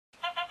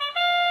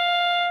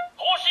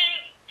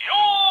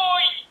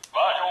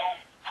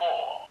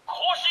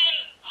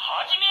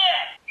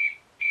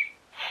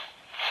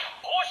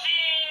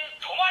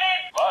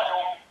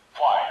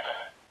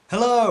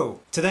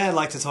Today I'd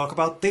like to talk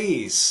about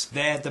these.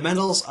 They're the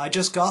medals I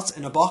just got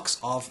in a box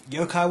of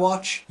Yokai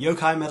Watch,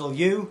 Yokai Medal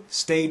U,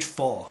 Stage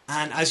 4.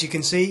 And as you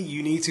can see,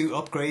 you need to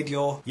upgrade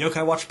your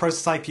Yokai Watch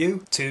Prototype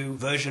U to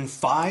version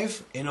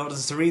 5 in order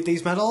to read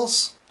these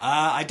medals.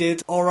 I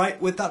did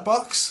alright with that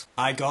box.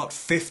 I got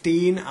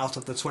 15 out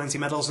of the 20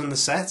 medals in the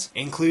set,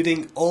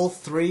 including all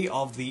 3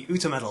 of the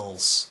Uta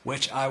medals,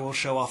 which I will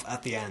show off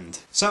at the end.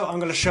 So I'm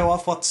going to show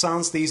off what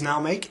sounds these now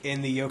make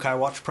in the Yokai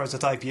Watch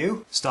Prototype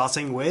U,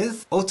 starting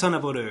with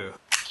Otanaburu.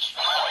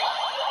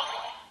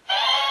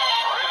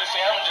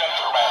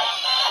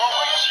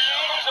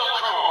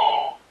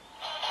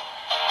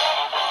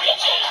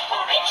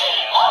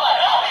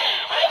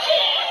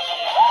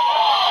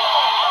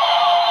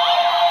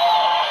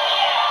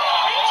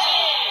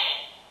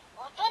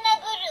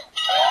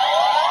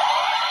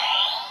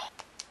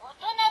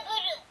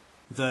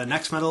 The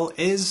next medal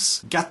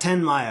is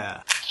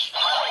Gatenmaya.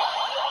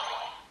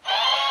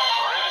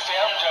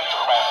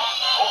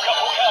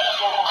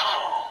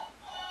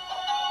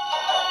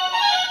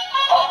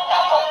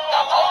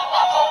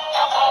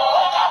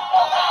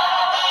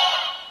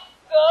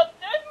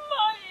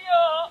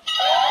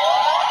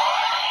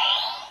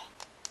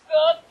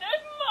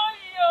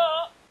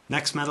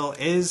 Next medal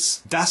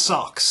is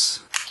Dasox.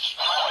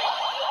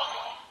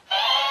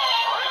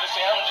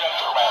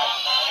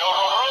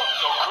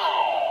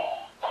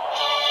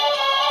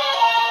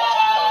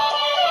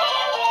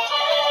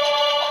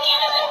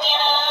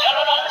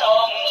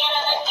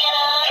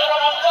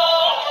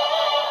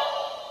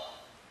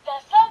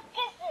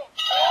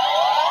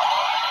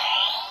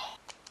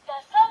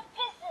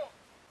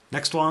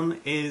 Next one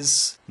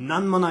is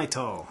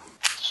Nanmonaito.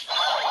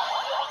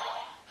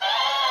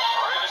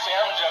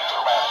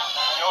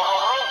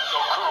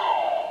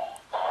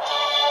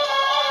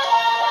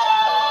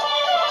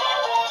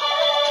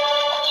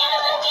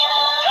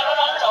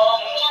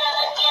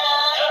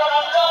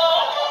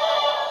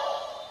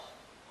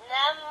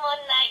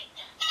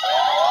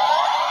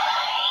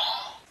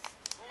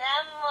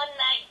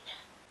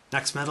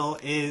 Next medal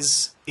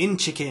is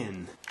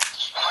Inchikin.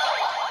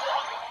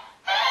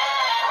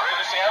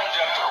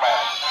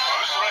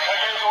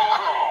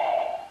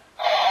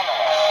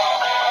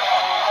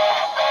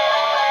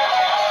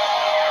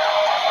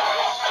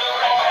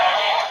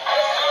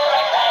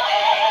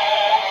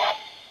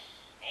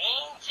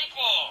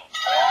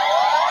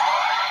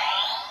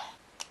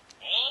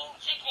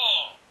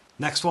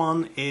 Next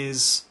one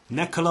is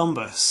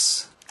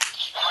Necolumbus.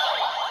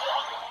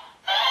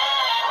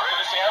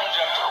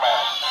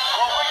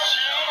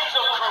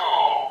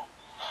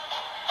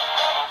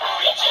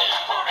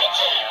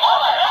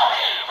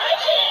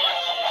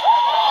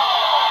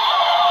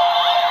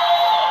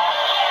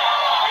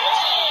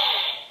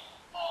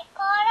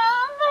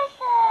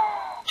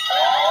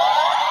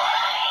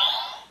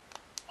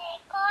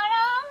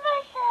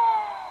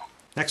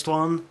 Next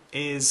one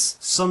is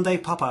Sunday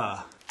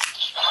Papa.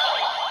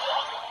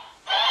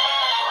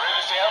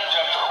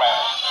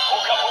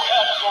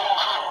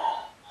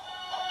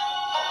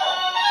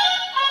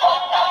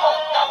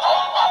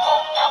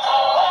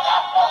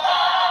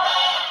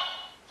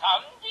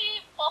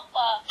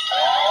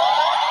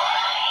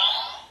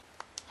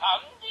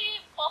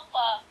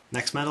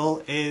 Next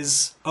medal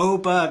is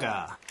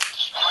Oberga.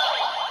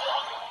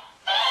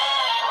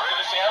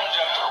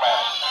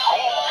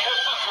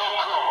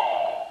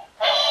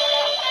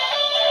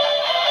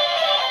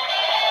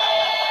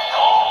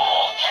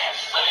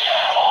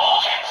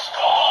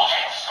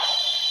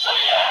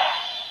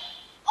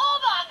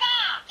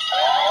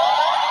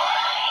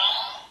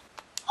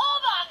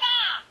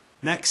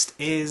 Next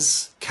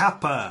is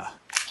Kappa.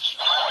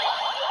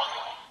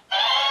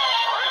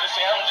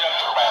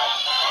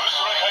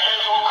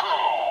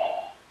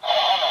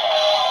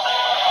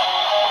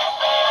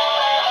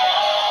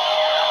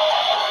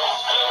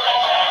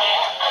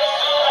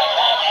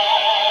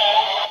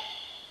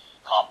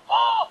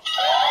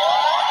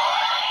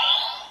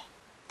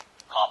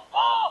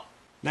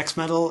 Next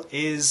medal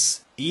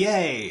is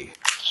EA.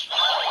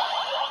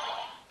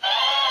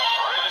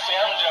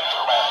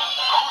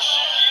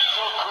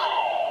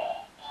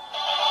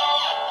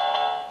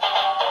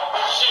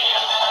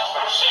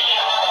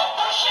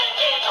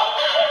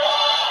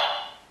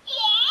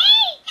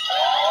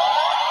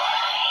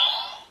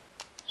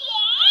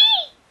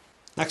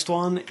 Next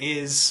one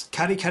is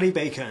Kari Kari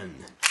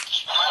Bacon.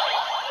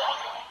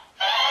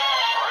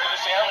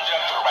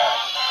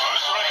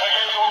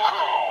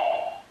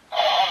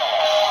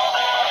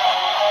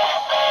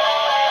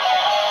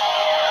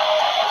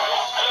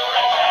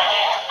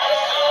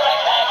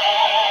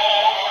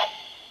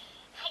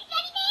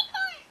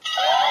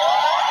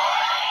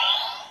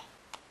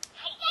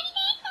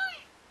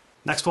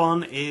 Next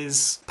one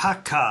is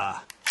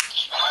Pakka.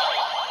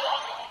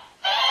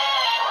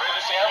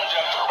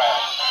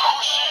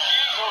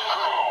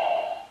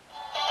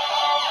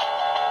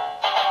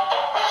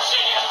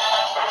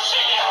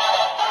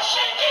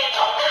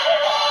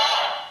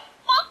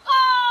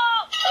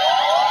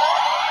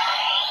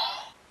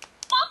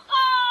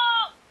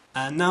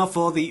 And now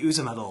for the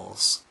Uta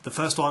medals. The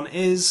first one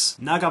is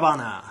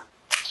Nagabana.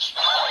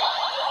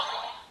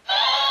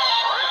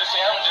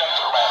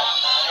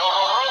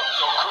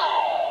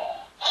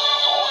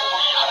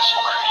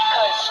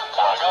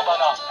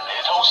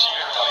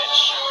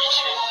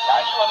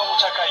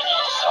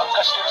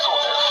 化してるそう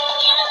です。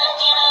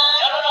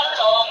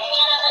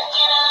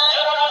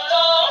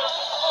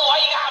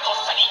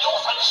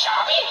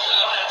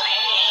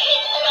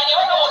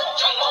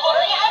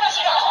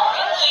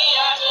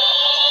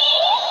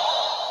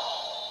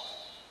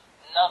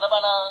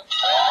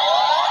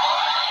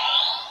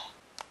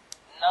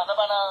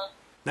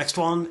Next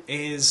one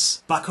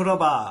is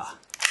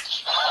Bakuroba.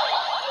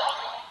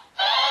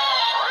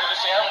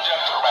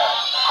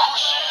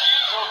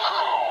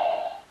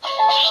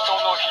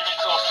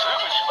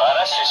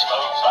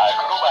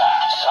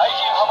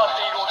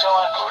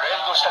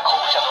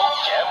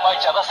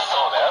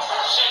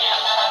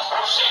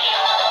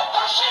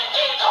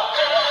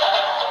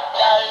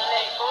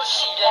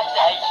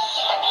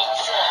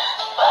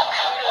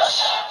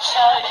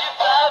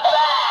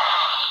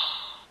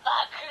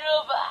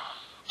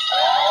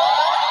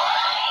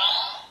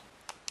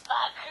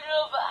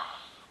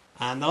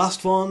 And the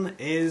last one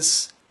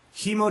is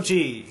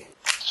Himoji.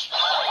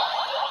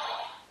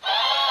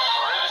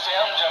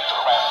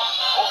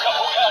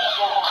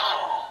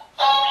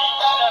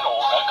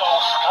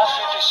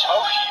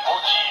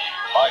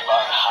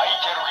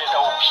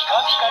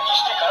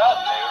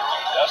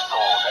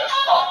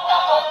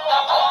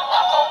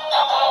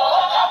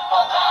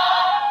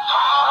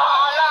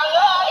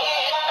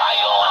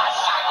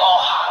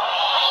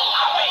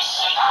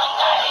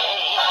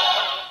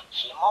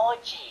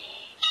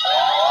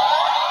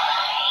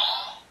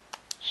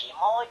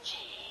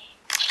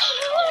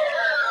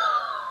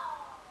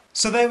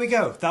 So there we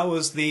go, that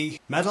was the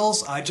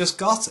medals I just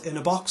got in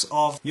a box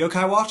of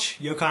Yokai Watch,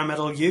 Yokai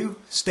Medal U,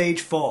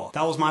 Stage 4.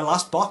 That was my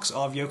last box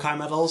of Yokai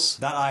medals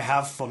that I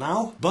have for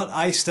now, but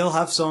I still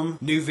have some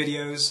new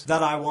videos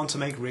that I want to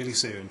make really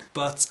soon.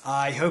 But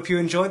I hope you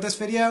enjoyed this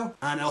video,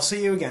 and I'll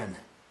see you again.